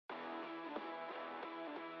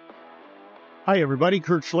Hi, everybody.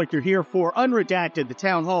 Kurt Schlichter here for Unredacted, the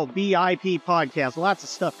Town Hall VIP podcast. Lots of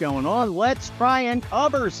stuff going on. Let's try and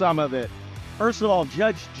cover some of it. First of all,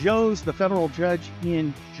 Judge Jones, the federal judge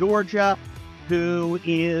in Georgia, who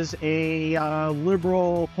is a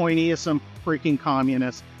liberal, pointy-some freaking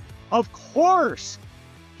communist. Of course,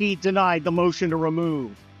 he denied the motion to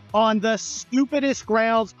remove on the stupidest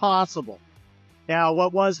grounds possible. Now,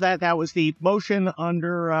 what was that? That was the motion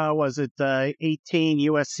under, 18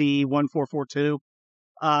 U.S.C. 1442,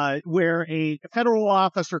 where a federal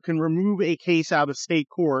officer can remove a case out of state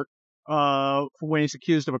court when he's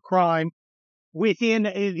accused of a crime within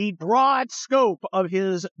the broad scope of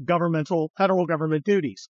his federal government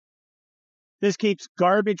duties. This keeps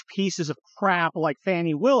garbage pieces of crap like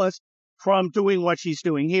Fani Willis from doing what she's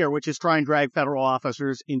doing here, which is try and drag federal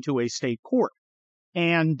officers into a state court.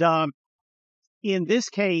 And in this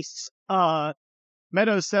case,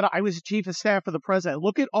 Meadows said, I was the chief of staff for the president.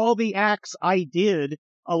 Look at all the acts I did,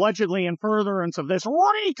 allegedly in furtherance of this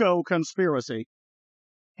RICO conspiracy.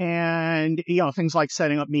 And, things like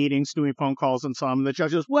setting up meetings, doing phone calls and so on. The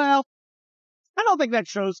judge goes, well, I don't think that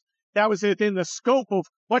shows that was within the scope of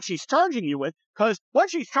what she's charging you with, because what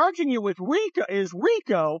she's charging you with RICO is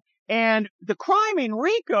RICO, and the crime in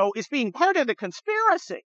RICO is being part of the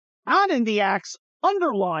conspiracy, not in the acts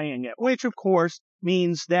underlying it, which of course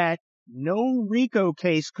means that no RICO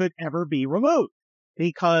case could ever be removed.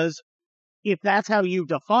 Because if that's how you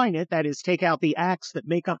define it, that is, take out the acts that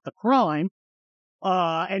make up the crime,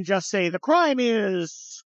 and just say the crime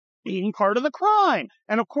is being part of the crime.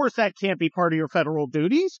 And of course that can't be part of your federal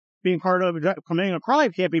duties. Being part of committing a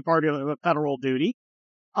crime can't be part of a federal duty.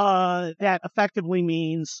 That effectively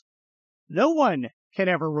means no one can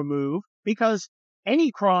ever remove, because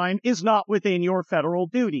any crime is not within your federal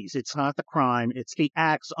duties. It's not the crime. It's the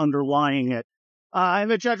acts underlying it.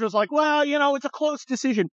 And the judge was like, well, it's a close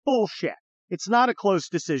decision. Bullshit. It's not a close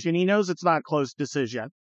decision. He knows it's not a close decision.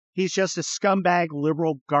 He's just a scumbag,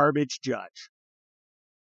 liberal, garbage judge.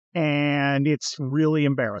 And it's really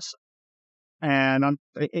embarrassing. And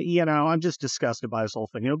I'm just disgusted by this whole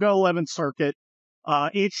thing. Go 11th Circuit.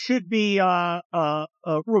 It should be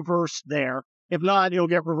reversed there. If not, it'll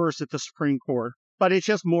get reversed at the Supreme Court. But it's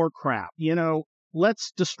just more crap.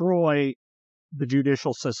 Let's destroy the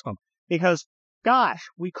judicial system, because, gosh,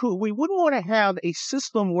 we wouldn't want to have a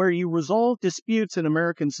system where you resolve disputes in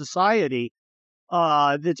American society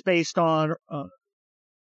that's based on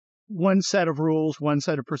one set of rules, one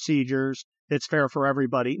set of procedures that's fair for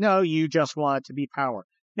everybody. No, you just want it to be power.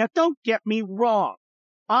 Now, don't get me wrong.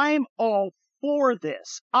 I'm all for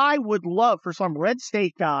this. I would love for some red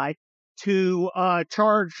state guy to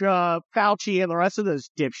charge Fauci and the rest of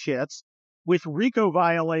those dipshits with RICO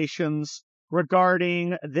violations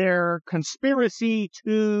regarding their conspiracy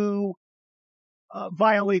to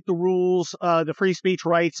violate the rules, the free speech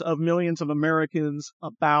rights of millions of Americans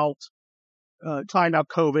about talking about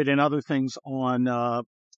COVID and other things on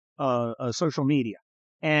social media.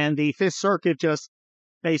 And the Fifth Circuit just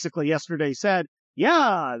basically yesterday said,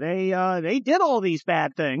 yeah, they did all these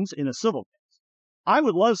bad things in a civil case. I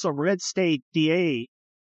would love some red state DA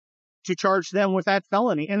to charge them with that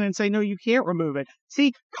felony and then say, no, you can't remove it.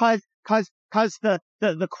 See, cause the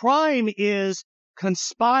crime is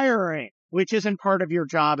conspiring, which isn't part of your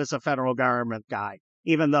job as a federal government guy,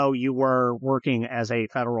 even though you were working as a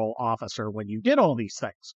federal officer when you did all these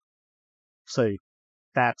things. See,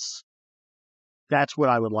 that's what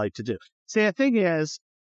I would like to do. See, the thing is,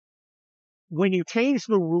 when you change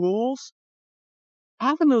the rules,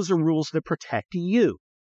 often those are rules that protect you.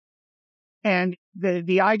 And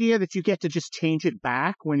the idea that you get to just change it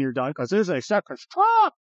back when you're done, because there's a second,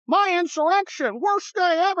 Trump, my insurrection, worst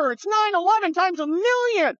day ever, it's 9/11 times a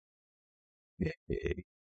million.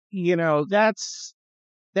 That's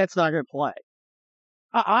not going to play.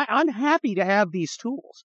 I'm happy to have these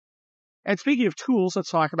tools. And speaking of tools, let's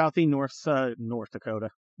talk about the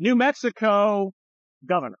New Mexico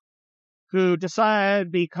governor, who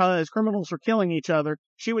decided because criminals are killing each other,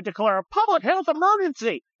 she would declare a public health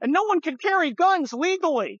emergency, and no one can carry guns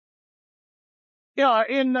legally.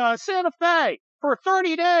 In Santa Fe for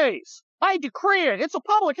 30 days. I decree it. It's a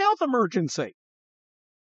public health emergency.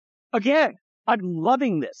 Again, I'm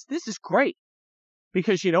loving this. This is great.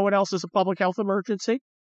 Because you know what else is a public health emergency?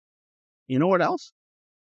 You know what else?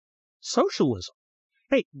 Socialism.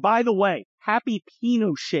 Hey, by the way, happy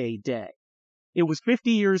Pinochet Day. It was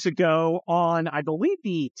 50 years ago on, I believe,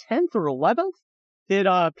 the 10th or 11th that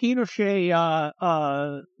Pinochet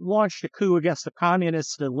launched a coup against the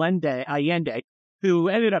communist Allende, who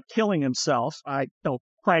ended up killing himself. I don't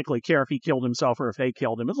frankly care if he killed himself or if they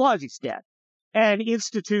killed him, as long as he's dead. and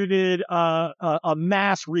instituted a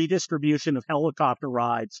mass redistribution of helicopter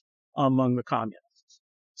rides among the communists.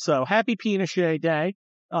 So happy Pinochet Day.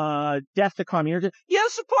 Death to communism. You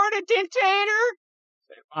support a dictator?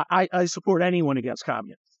 I support anyone against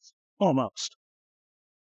communists. Almost.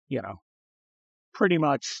 Pretty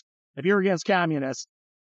much. If you're against communists,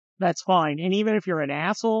 that's fine. And even if you're an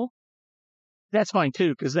asshole, that's fine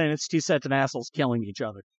too, because then it's two sets of assholes killing each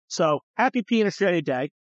other. So happy Pinochet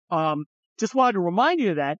Day. Just wanted to remind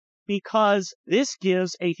you of that because this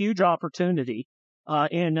gives a huge opportunity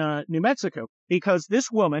in New Mexico, because this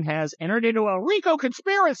woman has entered into a RICO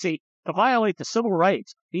conspiracy to violate the civil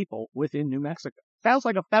rights of people within New Mexico. Sounds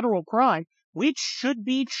like a federal crime, which should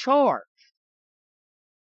be charged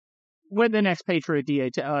when the next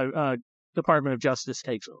Patriot Department of Justice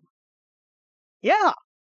takes over. Yeah.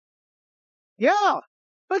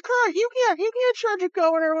 But Kurt, you can't charge a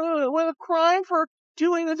governor with a crime for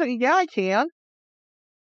doing this. Yeah, I can.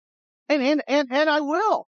 And I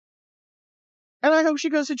will. And I hope she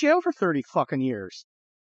goes to jail for 30 fucking years.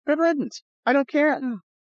 Good riddance. I don't care.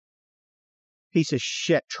 Piece of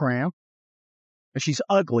shit tramp. And she's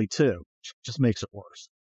ugly too. Just makes it worse.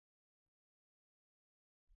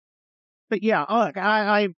 But yeah, look,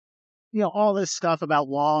 I all this stuff about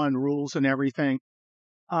law and rules and everything,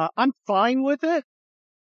 I'm fine with it,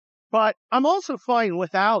 but I'm also fine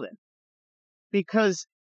without it. Because,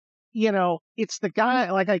 it's the guy,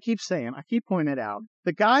 like I keep saying, I keep pointing it out,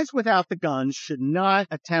 the guys without the guns should not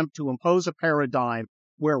attempt to impose a paradigm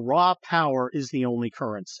where raw power is the only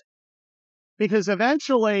currency. Because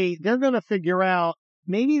eventually they're going to figure out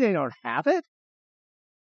maybe they don't have it,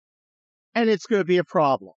 and it's going to be a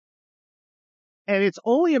problem. And it's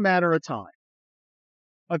only a matter of time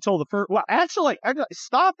until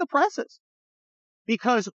stop the presses.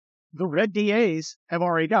 Because the red DAs have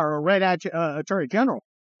already got, or a red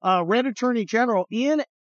attorney general in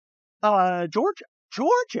Georgia.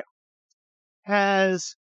 Georgia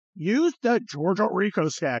has used the Georgia RICO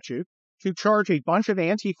statute to charge a bunch of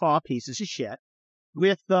Antifa pieces of shit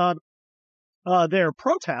with their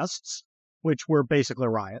protests, which were basically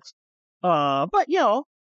riots. But,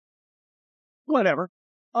 whatever.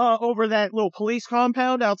 Over that little police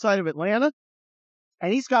compound outside of Atlanta.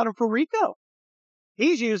 And he's got them for RICO.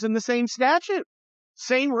 He's using the same statute,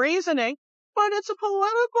 same reasoning, but it's a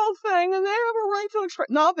political thing and they have a right to express.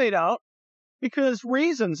 No, they don't. Because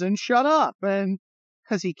reasons, and shut up. And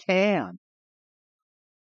because he can.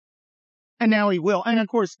 And now he will. And of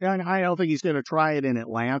course, I don't think he's going to try it in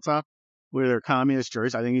Atlanta where they're communist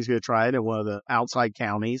juries. I think he's going to try it in one of the outside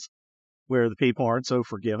counties where the people aren't so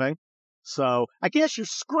forgiving. So I guess you're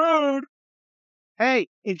screwed. Hey,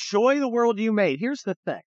 enjoy the world you made. Here's the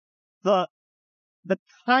thing. The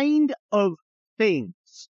kind of things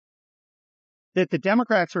that the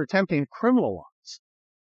Democrats are attempting to criminalize,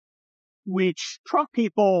 which Trump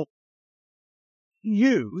people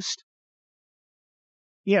used,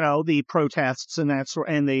 the protests and that sort,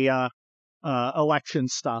 and the election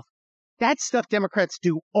stuff. That stuff Democrats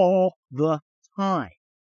do all the time,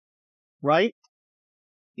 right?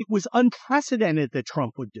 It was unprecedented that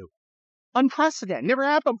Trump would do it. Unprecedented. Never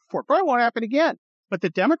happened before. Probably won't happen again. But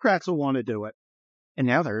the Democrats will want to do it. And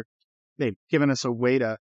now they've given us a way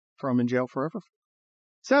to throw them in jail forever.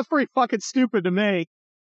 Sounds pretty fucking stupid to me.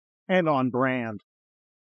 And on brand.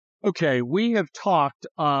 Okay, we have talked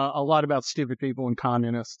a lot about stupid people and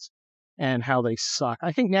communists and how they suck.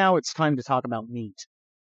 I think now it's time to talk about meat.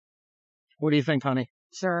 What do you think, honey?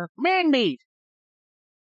 Sure. Man meat.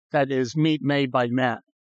 That is meat made by men.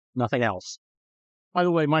 Nothing else. By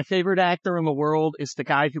the way, my favorite actor in the world is the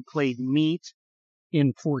guy who played Meat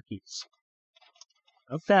in Porky's.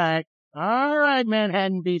 Okay. All right,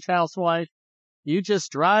 Manhattan Beach housewife. You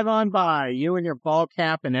just drive on by, you and your ball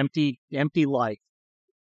cap and empty life.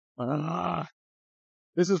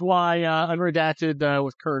 This is why Unredacted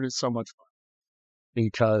with Kurt is so much fun.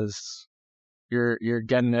 Because you're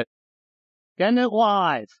getting it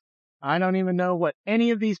live. I don't even know what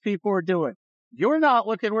any of these people are doing. You're not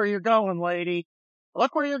looking where you're going, lady.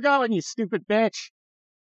 Look where you're going, you stupid bitch.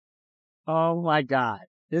 Oh my God.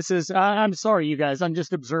 This is, I'm sorry, you guys. I'm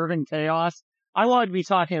just observing chaos. I wanted to be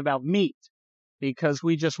talking about meat because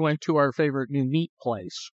we just went to our favorite new meat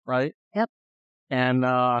place, right? Yep. And,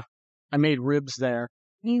 I made ribs there.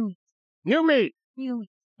 New meat. meat.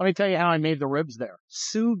 Let me tell you how I made the ribs there.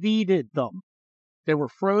 Sous vide'd them. They were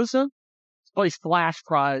frozen. This place flash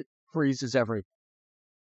freezes everything.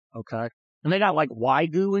 Okay. And they got like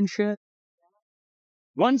Wagyu and shit.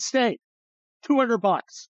 One steak, $200.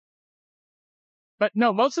 But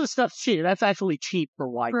no, most of the stuff's cheap. That's actually cheap for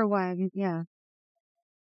Wagyu. For one, yeah.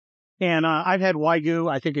 And I've had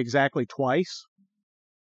Wagyu, I think, exactly twice.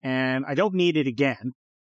 And I don't need it again.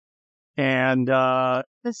 And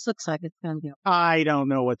This looks like it's going to be. I don't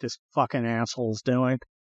know what this fucking asshole's doing.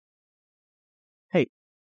 Hey.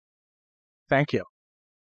 Thank you.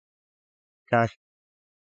 Okay.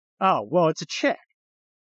 Oh, well, it's a chick.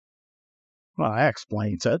 Well, that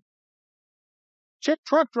explains it. Chick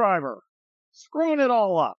truck driver. Screwing it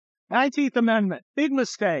all up. 19th Amendment. Big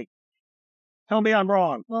mistake. Tell me I'm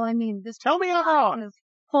wrong. Well, I mean, this. Tell me I'm wrong. Is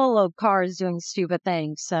full of cars doing stupid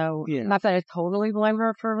things, so Yeah. not that I totally blame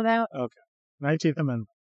her for that. Okay. 19th Amendment.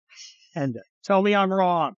 End it. Tell me I'm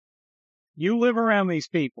wrong. You live around these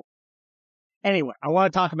people. Anyway, I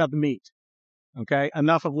want to talk about the meat. Okay?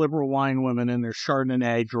 Enough of liberal wine women and their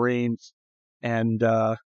Chardonnay dreams and,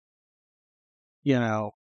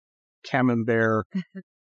 Camembert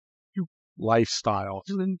lifestyle.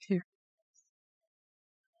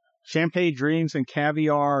 Champagne dreams and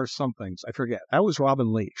caviar or some things. I forget. That was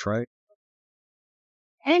Robin Leach, right?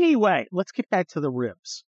 Anyway, let's get back to the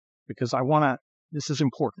ribs because this is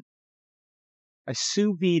important. I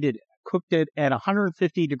sous vide it, cooked it at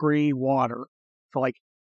 150 degree water for like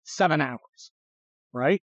 7 hours,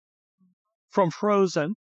 right? From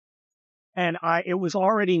frozen. And it was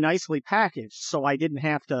already nicely packaged, so I didn't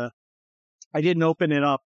open it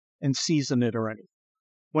up and season it or anything.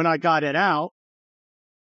 When I got it out,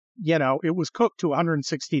 it was cooked to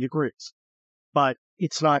 160 degrees, but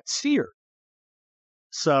it's not seared.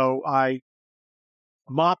 So I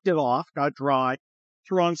mopped it off, got dry,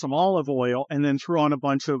 threw on some olive oil, and then threw on a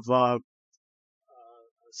bunch of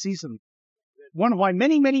seasoned. One of my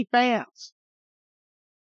many, many fans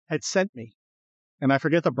had sent me, and I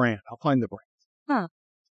forget the brand. I'll find the brand. Huh.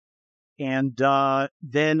 And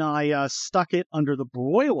then I stuck it under the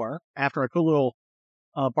broiler after I put a little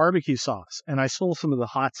barbecue sauce, and I stole some of the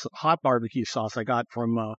hot barbecue sauce I got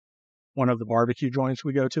from one of the barbecue joints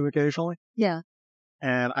we go to occasionally. Yeah.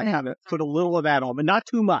 And I kind of put a little of that on, but not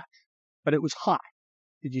too much. But it was hot.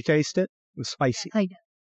 Did you taste it? It was spicy. I did.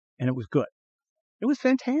 And it was good. It was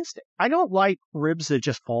fantastic. I don't like ribs that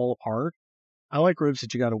just fall apart. I like ribs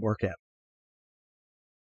that you got to work at.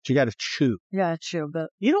 You got to chew. Yeah, true, but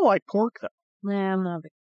You don't like pork, though. nah, I'm not.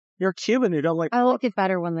 You're Cuban. You don't like I pork. like it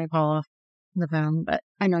better when they fall off the bone, but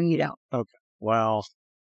I know you don't. Okay. Well,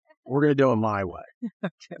 we're going to do it my way.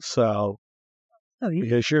 Okay. So,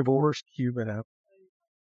 because you're the worst Cuban out.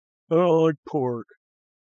 Oh, I like pork.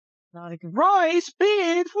 Not a good. Rice,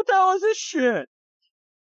 beans, what the hell is this shit?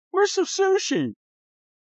 Where's some sushi?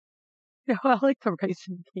 No, I like the rice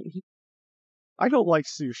and beans. I don't like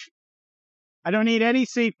sushi. I don't eat any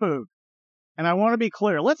seafood. And I want to be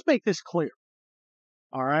clear. Let's make this clear.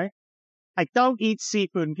 All right? I don't eat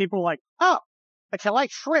seafood. And people are like, oh, but you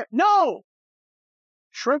like shrimp. No!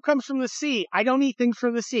 Shrimp comes from the sea. I don't eat things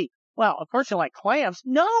from the sea. Well, of course you like clams.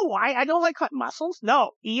 No, I don't like mussels.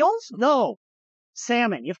 No. Eels? No.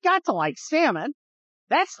 Salmon. You've got to like salmon.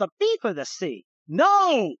 That's the beef of the sea.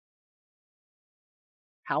 No!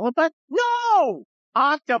 Halibut? No!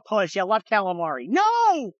 Octopus. You love calamari.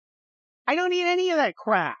 No! I don't eat any of that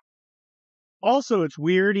crap. Also, it's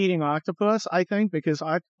weird eating octopus, I think, because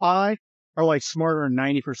octopi are like smarter than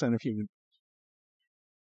 90% of human beings.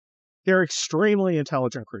 They're extremely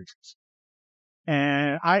intelligent creatures.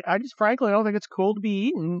 And I just frankly don't think it's cool to be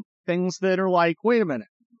eating things that are like, wait a minute.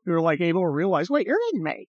 You're like able to realize, wait, you're eating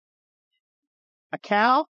me. A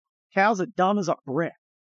cow's as dumb as a brick.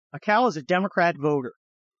 A cow is a Democrat voter.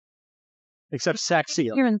 Except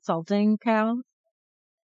sexier. You're insulting cows.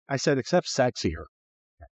 I said, except sexier.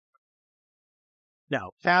 No,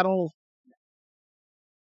 cattle,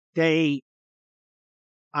 I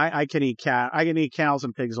can eat I can eat cows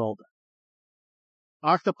and pigs all day.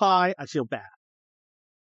 Octopi, I feel bad.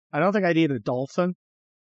 I don't think I'd eat a dolphin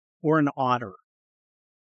or an otter.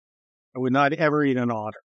 I would not ever eat an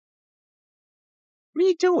otter. What are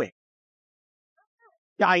you doing?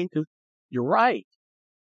 Yeah, you're right.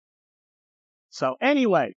 So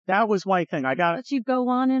anyway, that was my thing. Let you go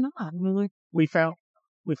on and on. We found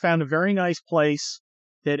a very nice place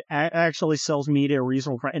that actually sells meat at a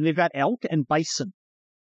reasonable price. And they've got elk and bison.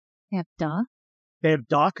 They have duck? They have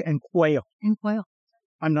duck and quail. And quail.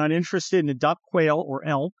 I'm not interested in duck, quail, or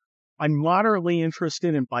elk. I'm moderately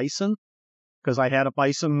interested in bison because I had a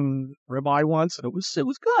bison ribeye once and it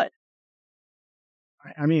was good.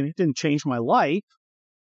 I mean, it didn't change my life,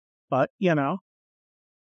 but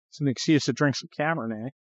it's an excuse to drink some Cabernet.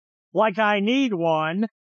 Like I need one.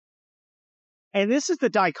 And this is the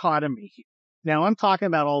dichotomy. Now, I'm talking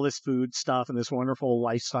about all this food stuff and this wonderful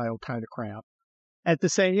lifestyle kind of crap. At the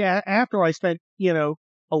same, after I spent,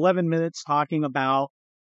 11 minutes talking about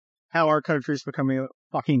how our country's becoming a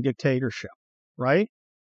fucking dictatorship, right?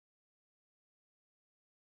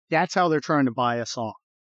 That's how they're trying to buy us off.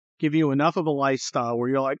 Give you enough of a lifestyle where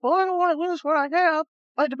you're like, well, I don't want to lose what I have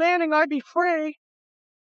by demanding I be free.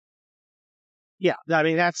 Yeah, I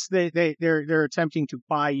mean, they're attempting to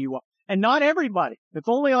buy you up. And not everybody. It's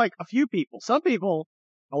only like a few people. Some people,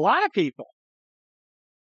 a lot of people,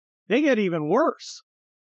 they get even worse.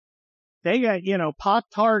 They get,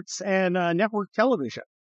 Pop-Tarts and network television.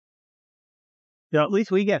 At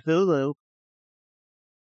least we get Hulu.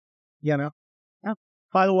 Yeah.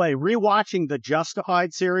 By the way, rewatching the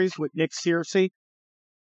Justified series with Nick Searcy.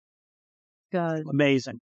 Good.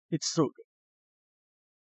 Amazing. It's so good.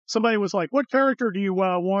 Somebody was like, what character do you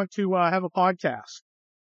want to have a podcast?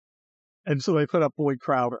 And so they put up Boyd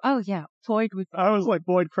Crowder. Oh, yeah. I was like,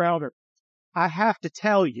 Boyd Crowder. I have to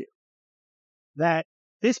tell you that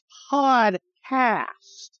this podcast.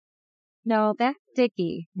 No, that's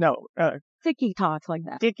Dickie. No. Dickie talks like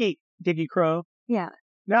that. Dickie Crow. Yeah.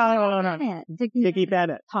 No. Bennett. Dickie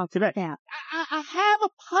Bennett. Talks like that. I have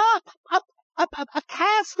a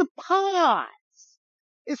cast of pods.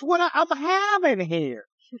 It's what I'm having here.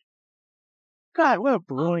 God, what a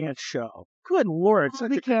brilliant show. Good Lord. All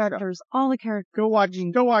the characters. Go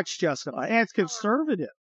watch Justified. And it's conservative.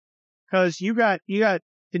 Because you got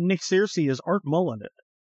Nick Searcy as Art Mullen.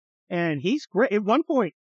 And he's great. At one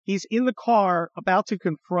point, he's in the car about to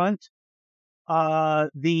confront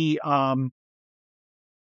the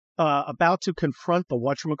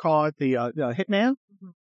whatchamacallit, the hitman,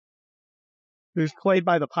 who's played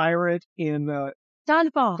by the pirate in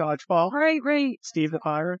Dodgeball. Right. Steve the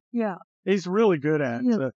Pirate. Yeah. He's really good at it.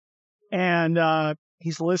 Yeah. And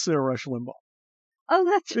he's listening to Rush Limbaugh. Oh,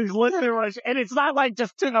 that's He's listening to Rush, and it's not like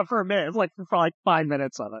just tuned up for a minute. It's like for like 5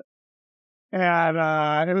 minutes of it.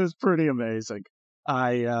 And it was pretty amazing.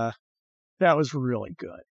 That was really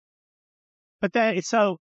good. But that's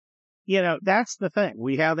the thing.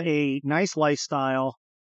 We have a nice lifestyle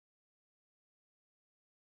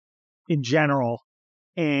in general,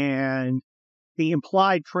 and the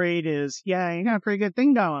implied trade is, you got a pretty good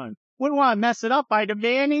thing going. Wouldn't want to mess it up by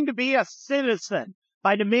demanding to be a citizen,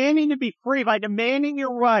 by demanding to be free, by demanding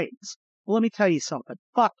your rights. Well, let me tell you something.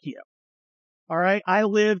 Fuck you. All right?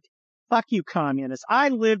 Fuck you, communists. I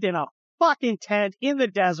lived in a fucking tent in the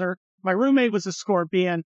desert. My roommate was a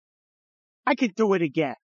scorpion. I could do it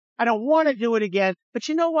again. I don't want to do it again. But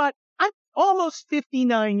you know what? I'm almost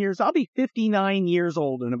 59 years. I'll be 59 years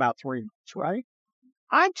old in about 3 months, right?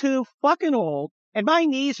 I'm too fucking old, and my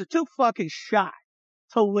knees are too fucking shot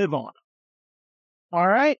to live on them. All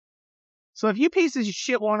right? So if you pieces of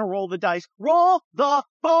shit want to roll the dice, roll the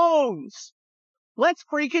phones. Let's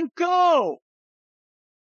freaking go.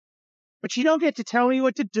 But you don't get to tell me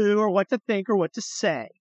what to do or what to think or what to say.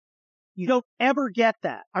 You don't ever get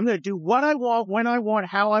that. I'm going to do what I want, when I want,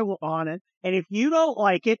 how I want it. And if you don't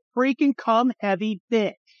like it, freaking come heavy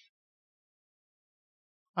bitch.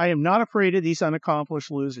 I am not afraid of these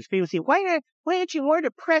unaccomplished losers. People say, why aren't you more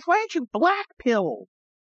depressed? Why aren't you black-pilled?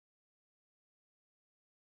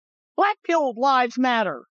 Black-pilled lives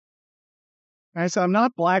matter. And I said, I'm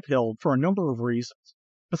not black-pilled for a number of reasons.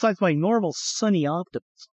 Besides my normal sunny optimism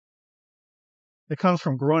that comes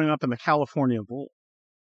from growing up in the California bull.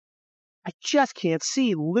 I just can't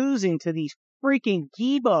see losing to these freaking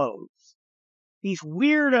geebos. These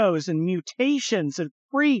weirdos and mutations and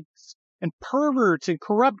freaks and perverts and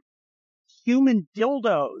corrupt human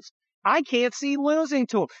dildos. I can't see losing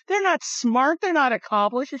to them. They're not smart. They're not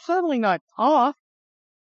accomplished. They're certainly not tough.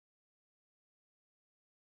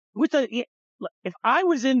 If I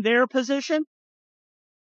was in their position,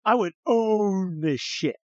 I would own this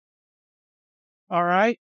shit. All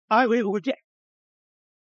right? I would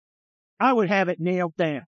have it nailed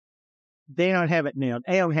down. They don't have it nailed.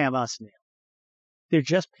 They don't have us nailed. They're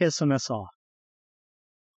just pissing us off.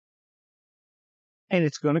 And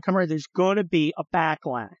it's going to come right. There's going to be a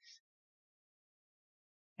backlash.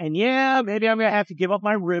 And yeah, maybe I'm going to have to give up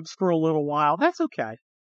my ribs for a little while. That's okay.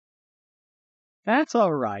 That's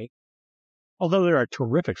all right. Although they're a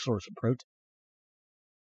terrific source of protein.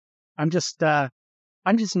 I'm just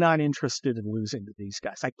not interested in losing to these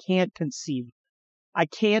guys. I can't conceive. I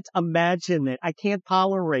can't imagine it. I can't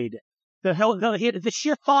tolerate it. The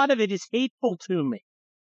sheer thought of it is hateful to me.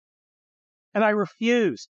 And I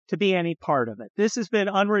refuse to be any part of it. This has been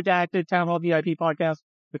Unredacted Town Hall VIP Podcast.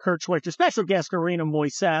 The Kurt Schweitzer special guest, Irina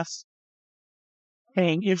Moises,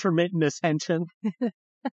 paying intermittent attention.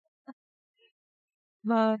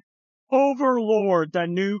 Overlord, the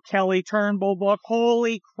new Kelly Turnbull book.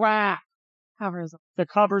 Holy crap. The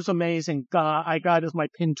cover's amazing. I got it as my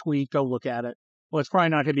pinned tweet. Go look at it. Well, it's probably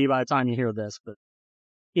not going to be by the time you hear this, but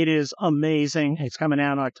It is amazing. It's coming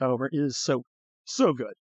out in October. It is so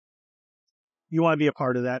good. You want to be a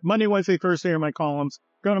part of that. Monday, Wednesday, Thursday are my columns.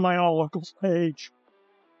 Go to my All Locals page,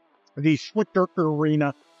 the Schlichter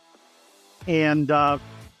Arena, and I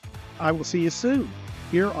will see you soon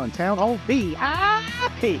here on Town Hall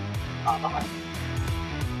VIP. Bye-bye.